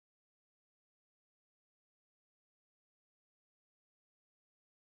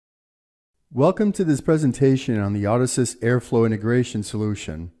Welcome to this presentation on the AutoSys Airflow integration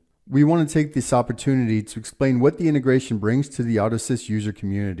solution. We want to take this opportunity to explain what the integration brings to the AutoSys user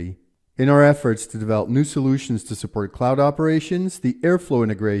community. In our efforts to develop new solutions to support cloud operations, the Airflow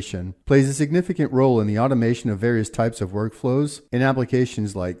integration plays a significant role in the automation of various types of workflows in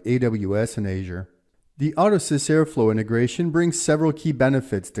applications like AWS and Azure. The AutoSys Airflow integration brings several key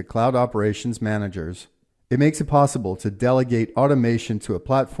benefits to cloud operations managers. It makes it possible to delegate automation to a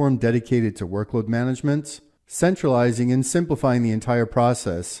platform dedicated to workload management, centralizing and simplifying the entire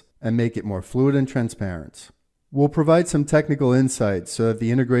process and make it more fluid and transparent. We'll provide some technical insights so that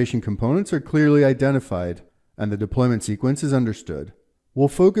the integration components are clearly identified and the deployment sequence is understood. We'll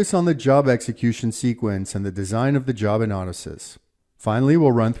focus on the job execution sequence and the design of the job in AutoSys. Finally,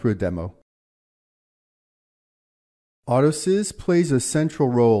 we'll run through a demo. AutoSys plays a central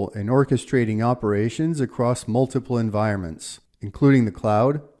role in orchestrating operations across multiple environments, including the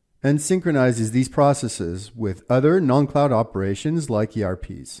cloud, and synchronizes these processes with other non-cloud operations like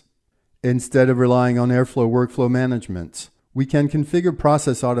ERPs. Instead of relying on Airflow workflow management, we can configure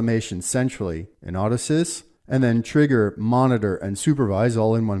process automation centrally in AutoSys and then trigger, monitor, and supervise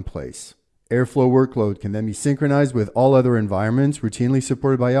all in one place. Airflow workload can then be synchronized with all other environments routinely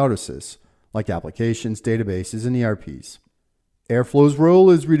supported by AutoSys, like applications, databases, and ERPs. Airflow's role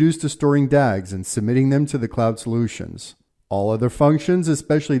is reduced to storing DAGs and submitting them to the cloud solutions. All other functions,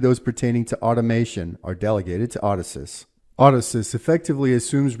 especially those pertaining to automation, are delegated to AutoSys. AutoSys effectively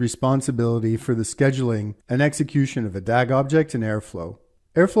assumes responsibility for the scheduling and execution of a DAG object in Airflow.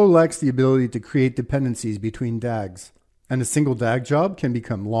 Airflow lacks the ability to create dependencies between DAGs, and a single DAG job can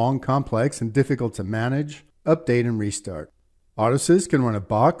become long, complex, and difficult to manage, update, and restart. AutoSys can run a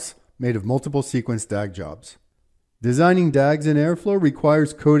box made of multiple sequence DAG jobs. Designing DAGs in Airflow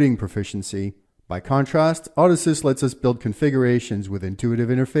requires coding proficiency. By contrast, AutoSys lets us build configurations with intuitive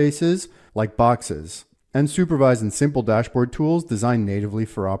interfaces like boxes and supervise in simple dashboard tools designed natively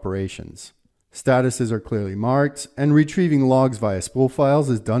for operations. Statuses are clearly marked, and retrieving logs via spool files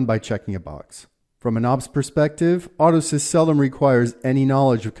is done by checking a box. From an ops perspective, AutoSys seldom requires any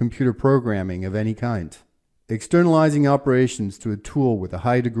knowledge of computer programming of any kind. Externalizing operations to a tool with a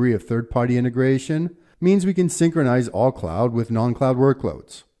high degree of third-party integration means we can synchronize all cloud with non-cloud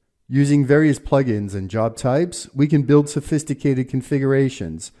workloads. Using various plugins and job types, we can build sophisticated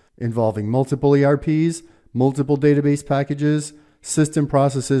configurations involving multiple ERPs, multiple database packages, system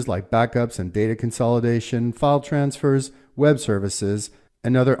processes like backups and data consolidation, file transfers, web services,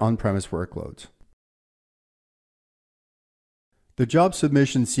 and other on-premise workloads. The job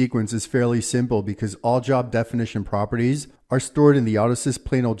submission sequence is fairly simple because all job definition properties are stored in the AutoSys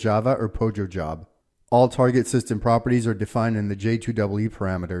plain old Java or Pojo job. All target system properties are defined in the J2EE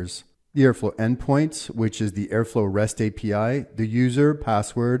parameters. The Airflow endpoint, which is the Airflow REST API, the user,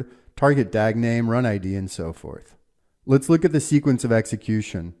 password, target DAG name, run ID, and so forth. Let's look at the sequence of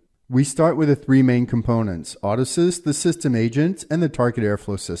execution. We start with the three main components: AutoSys, the system agent, and the target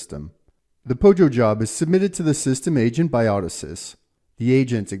Airflow system. The Pojo job is submitted to the system agent by AutoSys. The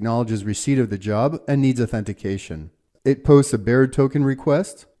agent acknowledges receipt of the job and needs authentication. It posts a bearer token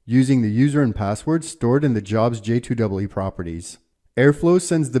request using the user and password stored in the job's J2EE properties. Airflow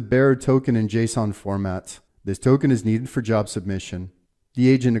sends the bearer token in JSON format. This token is needed for job submission. The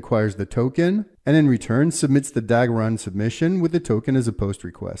agent acquires the token and in return submits the DAG run submission with the token as a post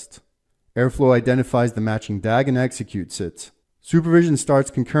request. Airflow identifies the matching DAG and executes it. Supervision starts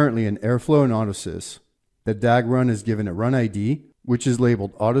concurrently in Airflow and AutoSys. The DAG run is given a run ID, which is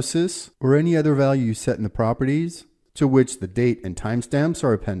labeled AutoSys or any other value you set in the properties, to which the date and timestamps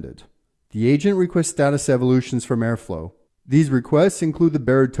are appended. The agent requests status evolutions from Airflow. These requests include the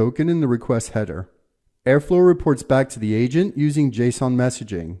bearer token in the request header. Airflow reports back to the agent using JSON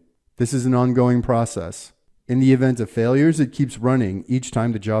messaging. This is an ongoing process. In the event of failures, it keeps running each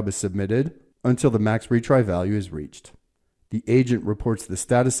time the job is submitted until the max retry value is reached. The agent reports the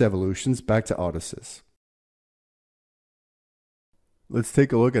status evolutions back to AutoSys. Let's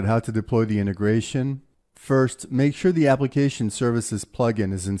take a look at how to deploy the integration. First, make sure the Application Services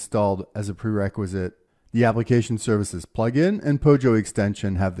plugin is installed as a prerequisite. The Application Services plugin and Pojo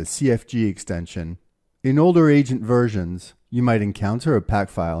extension have the CFG extension. In older agent versions, you might encounter a pack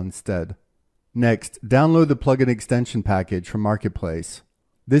file instead. Next, download the plugin extension package from Marketplace.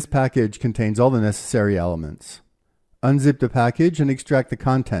 This package contains all the necessary elements. Unzip the package and extract the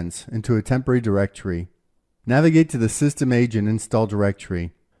contents into a temporary directory. Navigate to the System Agent install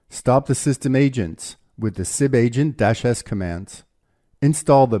directory. Stop the System Agents with the sybagent-s command.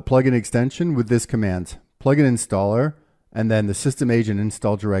 Install the plugin extension with this command, plugin installer, and then the System Agent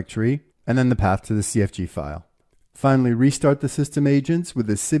install directory, and then the path to the CFG file. Finally, restart the system agents with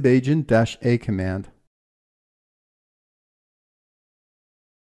the sybagent-a command.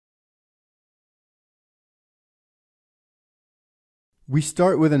 We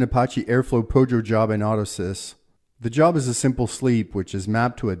start with an Apache Airflow Pojo job in AutoSys. The job is a simple sleep, which is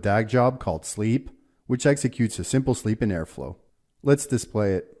mapped to a DAG job called sleep, which executes a simple sleep in Airflow. Let's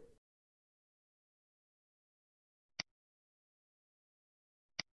display it.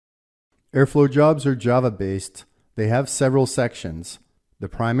 Airflow jobs are Java-based. They have several sections. The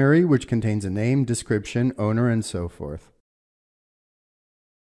primary, which contains a name, description, owner, and so forth.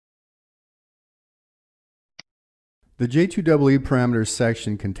 The J2EE parameters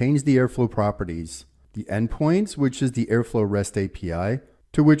section contains the Airflow properties, the endpoints, which is the Airflow REST API,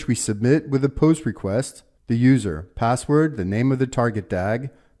 to which we submit with a post request, the user, password, the name of the target DAG,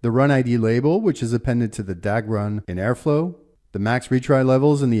 the run ID label, which is appended to the DAG run in Airflow, the max retry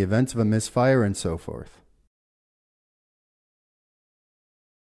levels in the event of a misfire, and so forth.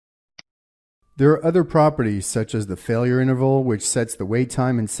 There are other properties such as the failure interval, which sets the wait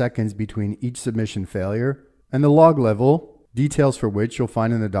time in seconds between each submission failure, and the log level, details for which you'll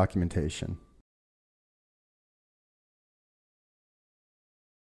find in the documentation.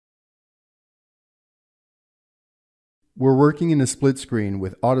 We're working in a split screen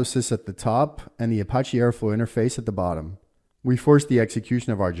with AutoSys at the top and the Apache Airflow interface at the bottom. We force the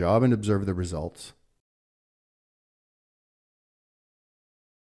execution of our job and observe the results.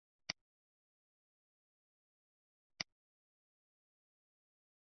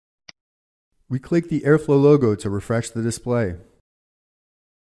 We click the Airflow logo to refresh the display.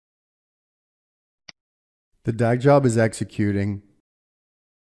 The DAG job is executing.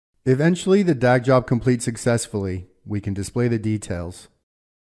 Eventually, the DAG job completes successfully. We can display the details.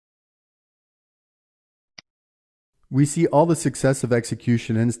 We see all the successive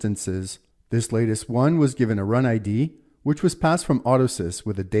execution instances. This latest one was given a run ID, which was passed from AutoSys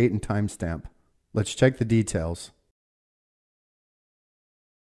with a date and timestamp. Let's check the details.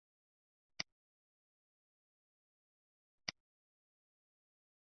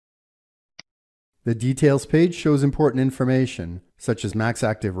 The details page shows important information, such as max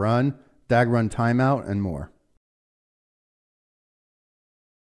active run, DAG run timeout, and more.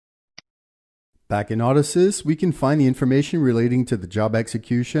 Back in AutoSys, we can find the information relating to the job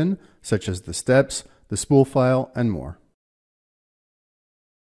execution, such as the steps, the spool file, and more.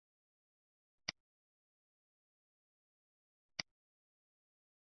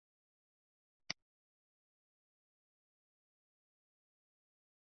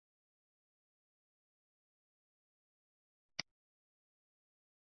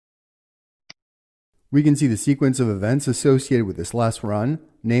 We can see the sequence of events associated with this last run,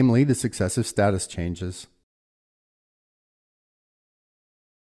 namely the successive status changes.